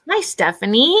 Steph. Hi,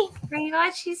 Stephanie. I'm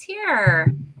glad she's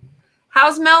here.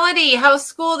 How's Melody? How's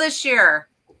school this year?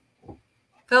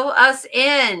 Fill us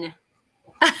in.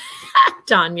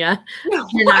 Tanya,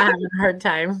 you're not having a hard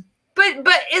time. But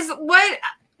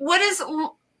what is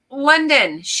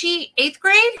London? She 8th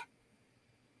grade?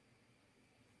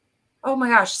 Oh my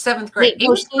gosh, 7th grade. Wait,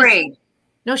 8th grade.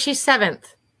 No, she's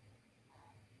 7th.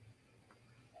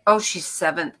 Oh, she's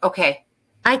 7th. Okay.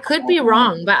 I could be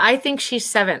wrong, but I think she's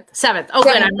 7th. 7th. Oh,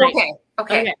 good. I'm right.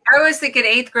 Okay. I was thinking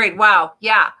 8th grade. Wow.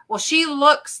 Yeah. Well, she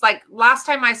looks like, last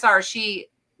time I saw her, she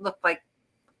looked like,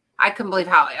 I couldn't believe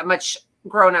how much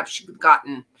grown up she'd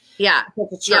gotten. Yeah.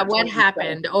 Yeah. What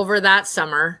happened over that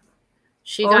summer?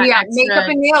 She got makeup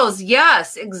and nails.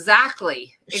 Yes,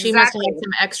 exactly. She must have had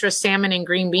some extra salmon and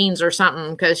green beans or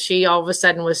something, because she all of a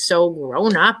sudden was so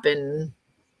grown up and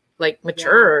like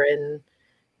mature and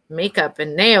makeup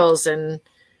and nails. And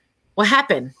what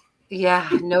happened? Yeah,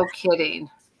 no kidding.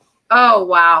 Oh,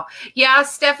 wow. Yeah,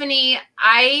 Stephanie,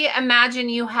 I imagine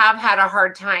you have had a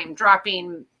hard time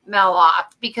dropping Mel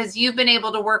off, because you've been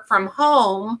able to work from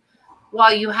home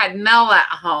while you had Mel at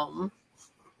home.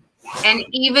 And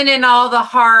even in all the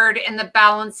hard and the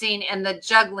balancing and the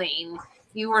juggling,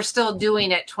 you were still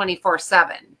doing it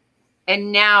 24/7.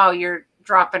 And now you're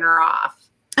dropping her off.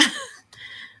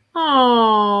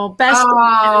 Oh, best.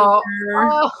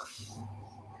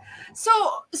 So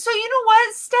you know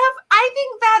what, Steph? I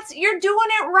think you're doing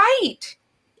it right.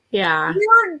 Yeah.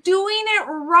 You're doing it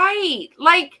right.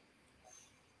 Like,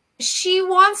 she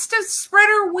wants to spread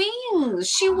her wings.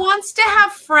 She wants to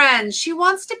have friends. She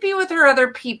wants to be with her other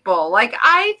people. Like,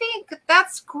 I think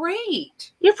that's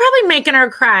great. You're probably making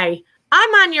her cry. I'm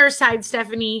on your side,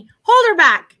 Stephanie. Hold her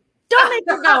back. Don't make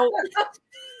her go.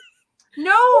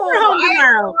 No.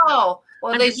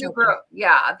 Well, they do grow.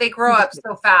 Yeah, they grow up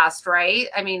so fast, right?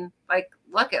 I mean, like,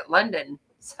 look at London,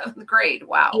 7th grade.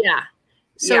 Wow. Yeah.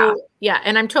 So, yeah,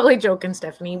 and I'm totally joking,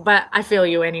 Stephanie, but I feel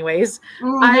you anyways.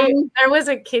 There was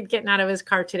a kid getting out of his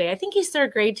car today. I think he's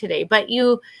 3rd grade today, but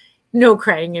no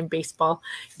crying in baseball.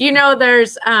 You know,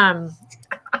 there's, oh,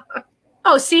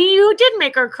 see, you did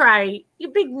make her cry, you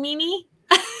big meanie.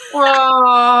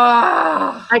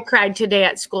 Oh. I cried today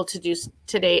at school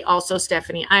today also,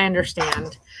 Stephanie. I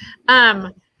understand.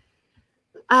 So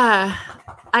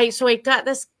I got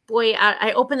this boy out.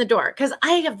 I opened the door because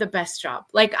I have the best job.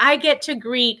 Like, I get to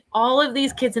greet all of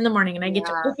these kids in the morning, and I get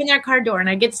to open their car door, and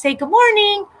I get to say good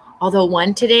morning. Although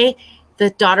one today, the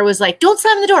daughter was like, don't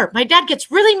slam the door. My dad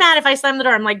gets really mad if I slam the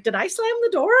door. I'm like, did I slam the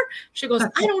door? She goes,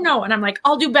 I don't know. And I'm like,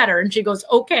 I'll do better. And she goes,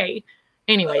 okay.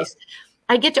 Anyways,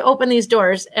 I get to open these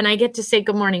doors, and I get to say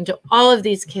good morning to all of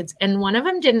these kids. And one of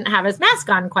them didn't have his mask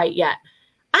on quite yet.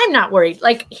 I'm not worried.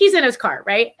 Like, he's in his car,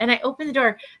 right? And I open the door,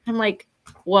 and I'm like,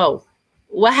 whoa,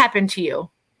 what happened to you?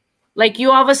 Like,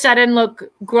 you all of a sudden look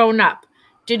grown up.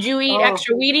 Did you eat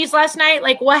extra Wheaties last night?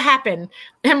 Like, what happened?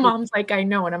 And Mom's like, I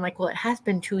know. And I'm like, well, it has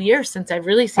been 2 years since I've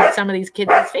really seen some of these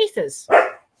kids' faces.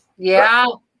 Yeah.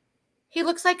 He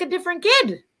looks like a different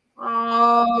kid.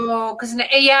 Oh,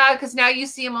 because now you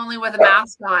see him only with a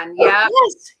mask on. Yeah.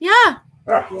 Yes. Yeah.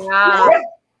 Yeah.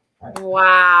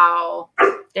 Wow.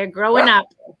 They're growing up.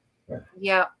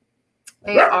 Yep.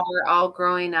 They are all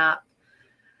growing up.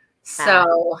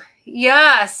 So,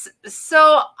 yes.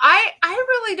 So I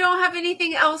really don't have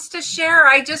anything else to share.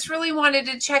 I just really wanted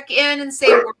to check in and say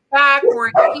we're back, we're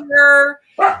here.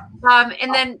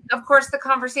 And then, of course, the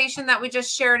conversation that we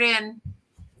just shared in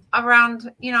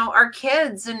around, our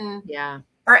kids and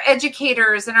our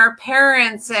educators and our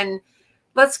parents. And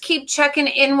let's keep checking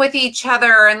in with each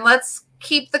other, and let's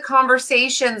keep the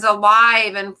conversations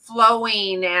alive and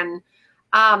flowing, and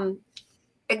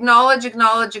acknowledge.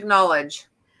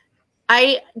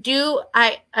 I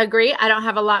agree. I don't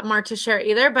have a lot more to share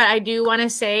either, but I do want to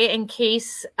say, in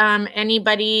case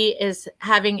anybody is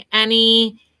having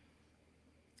any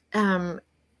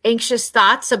anxious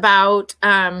thoughts about,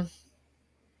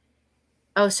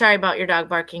 sorry about your dog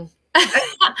barking.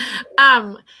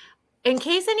 In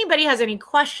case anybody has any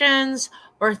questions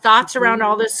or thoughts around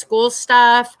all this school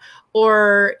stuff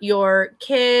or your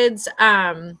kids,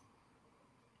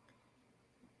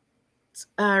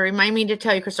 remind me to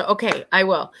tell you, Crystal. Okay, I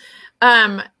will.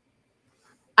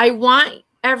 I want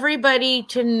everybody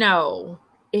to know,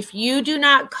 if you do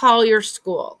not call your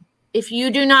school, if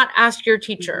you do not ask your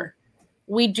teacher,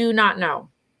 we do not know.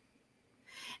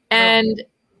 And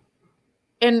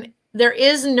there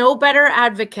is no better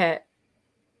advocate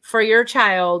for your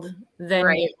child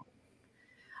than you.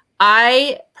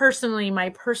 I personally, my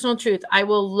personal truth, I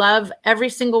will love every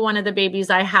single one of the babies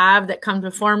I have that come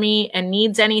before me and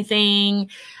needs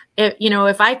anything.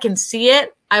 If I can see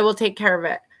it, I will take care of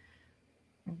it.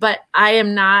 But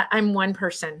I'm one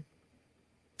person.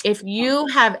 If you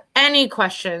have any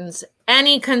questions,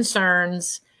 any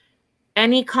concerns,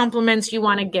 any compliments you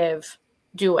want to give,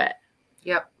 do it.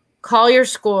 Yep. Call your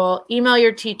school, email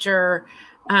your teacher,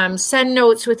 send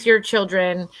notes with your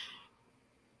children.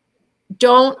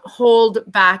 Don't hold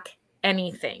back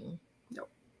anything. No.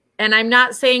 And I'm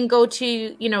not saying go to,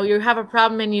 you have a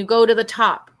problem and you go to the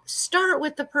top. Start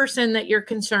with the person that you're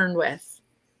concerned with.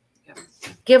 Yeah.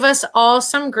 Give us all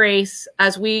some grace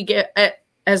as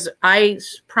I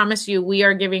promise you, we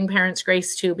are giving parents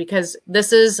grace too, because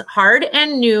this is hard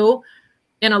and new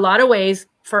in a lot of ways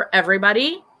for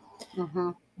everybody.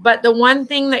 Mm-hmm. But the one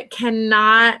thing that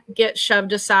cannot get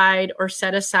shoved aside or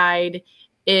set aside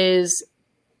is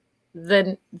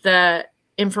the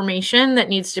information that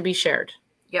needs to be shared.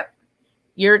 Yep.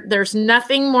 There's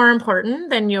nothing more important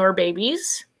than your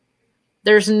babies.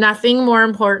 There's nothing more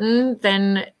important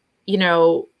than,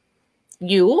 you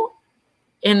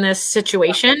in this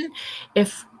situation.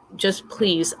 If just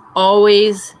please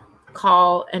always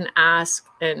call and ask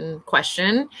and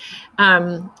question.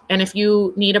 And if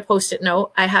you need a Post-it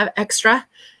note, I have extra.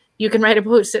 You can write a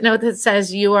Post-it note that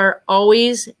says you are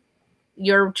always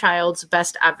your child's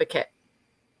best advocate.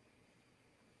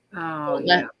 Don't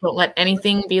let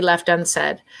anything be left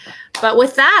unsaid. But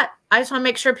with that, I just want to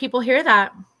make sure people hear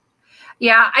that.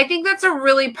 Yeah, I think that's a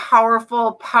really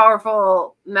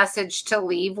powerful message to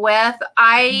leave with.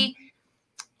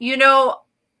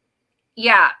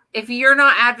 If you're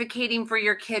not advocating for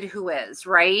your kid, who is,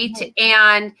 right?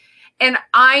 Mm-hmm. And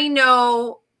I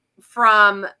know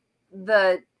from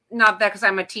not that because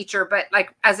I'm a teacher, but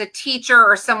like as a teacher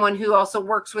or someone who also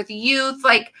works with youth,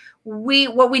 like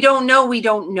what we don't know, we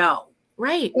don't know.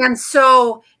 Right. And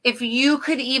so if you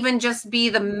could even just be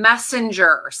the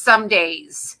messenger some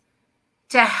days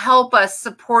to help us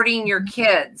supporting your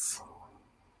kids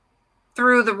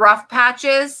through the rough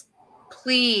patches,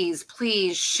 please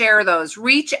share those.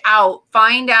 Reach out,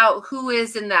 find out who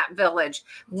is in that village.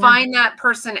 Yeah. Find that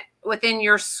person within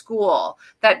your school,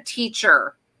 that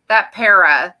teacher, that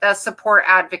para, that support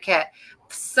advocate,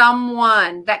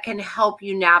 someone that can help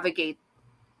you navigate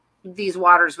these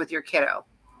waters with your kiddo.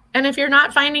 And if you're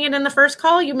not finding it in the first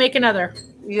call, you make another.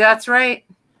 That's right.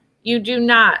 You do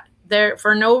not. There,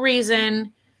 for no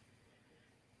reason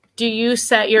do you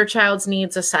set your child's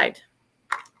needs aside.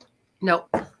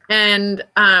 Nope. And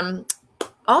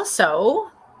also,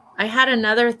 I had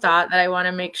another thought that I want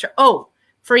to make sure. Oh,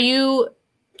 for you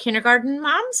kindergarten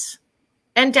moms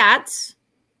and dads,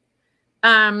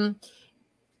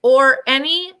 or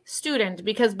any student,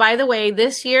 because by the way,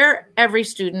 this year, every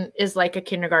student is like a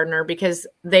kindergartner because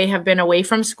they have been away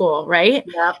from school, right?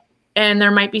 Yep. And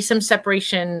there might be some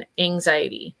separation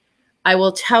anxiety. I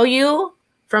will tell you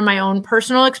from my own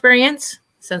personal experience,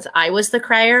 since I was the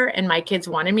crier and my kids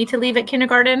wanted me to leave at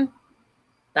kindergarten,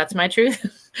 that's my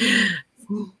truth.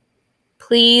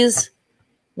 Please,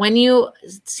 when you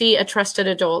see a trusted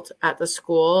adult at the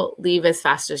school, leave as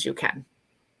fast as you can.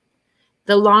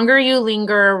 The longer you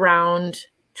linger around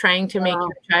trying to make your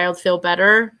child feel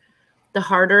better, the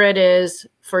harder it is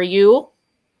for you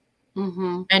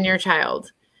and your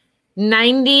child.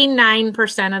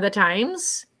 99% of the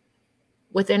times,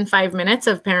 within 5 minutes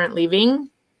of parent leaving,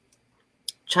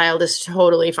 child is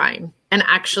totally fine and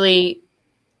actually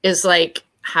is like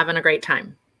having a great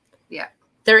time. Yeah.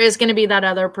 There is going to be that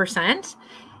other percent.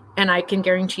 And I can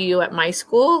guarantee you at my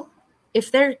school,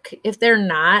 if they're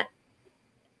not,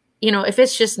 if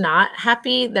it's just not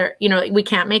happy, we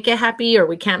can't make it happy or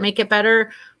we can't make it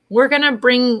better. We're going to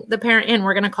bring the parent in.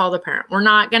 We're going to call the parent. We're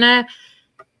not going to,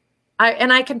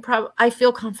 I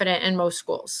feel confident in most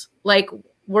schools. Like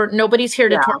nobody's here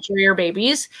to torture your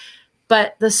babies,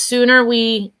 but the sooner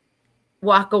we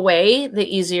walk away, the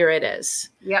easier it is.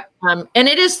 Yep. And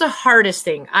it is the hardest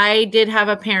thing. I did have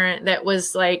a parent that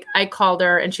was like, I called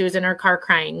her and she was in her car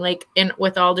crying. Like,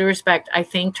 with all due respect, I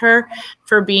thanked her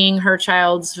for being her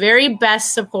child's very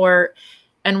best support,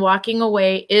 and walking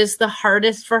away is the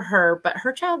hardest for her, but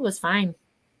her child was fine.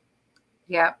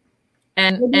 Yep.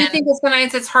 And do you think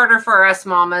sometimes it's harder for us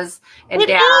mamas and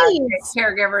dads and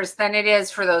caregivers than it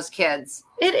is for those kids?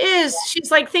 It is.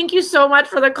 She's like, thank you so much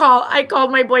for the call. I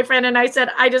called my boyfriend and I said,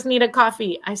 I just need a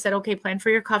coffee. I said, okay, plan for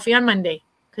your coffee on Monday,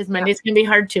 because Monday's going to be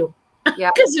hard too.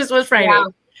 Yeah. Because this was Friday. Yeah.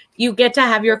 You get to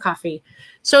have your coffee.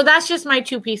 So that's just my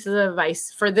 2 pieces of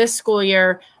advice for this school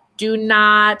year. Do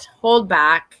not hold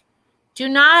back. Do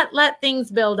not let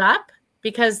things build up,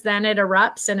 because then it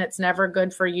erupts and it's never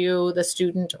good for you, the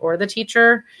student or the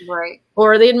teacher, right,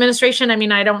 or the administration. I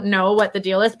mean, I don't know what the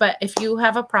deal is, but if you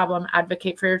have a problem,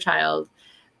 advocate for your child,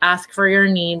 ask for your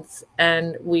needs,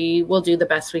 and we will do the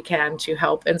best we can to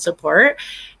help and support.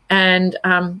 And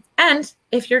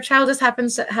if your child is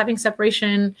having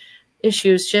separation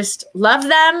issues, just love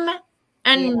them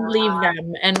and leave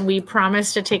them. And we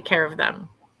promise to take care of them.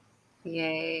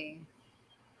 Yay.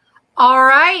 All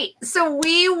right. So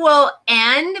we will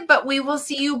end, but we will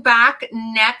see you back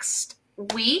next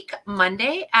week,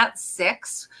 Monday at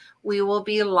 6. We will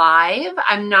be live.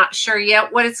 I'm not sure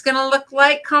yet what it's going to look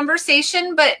like,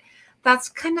 conversation, but that's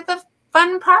kind of the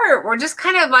fun part. We're just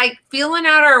kind of like feeling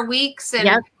out our weeks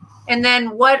and then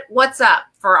what's up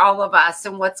for all of us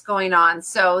and what's going on.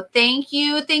 So thank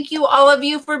you all of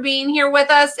you for being here with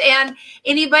us, and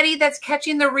anybody that's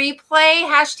catching the replay,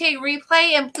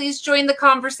 #replay, and please join the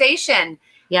conversation.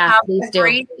 Yeah, have please a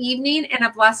great evening and a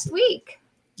blessed week.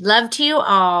 Love to you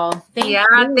all. Thank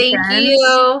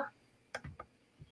you.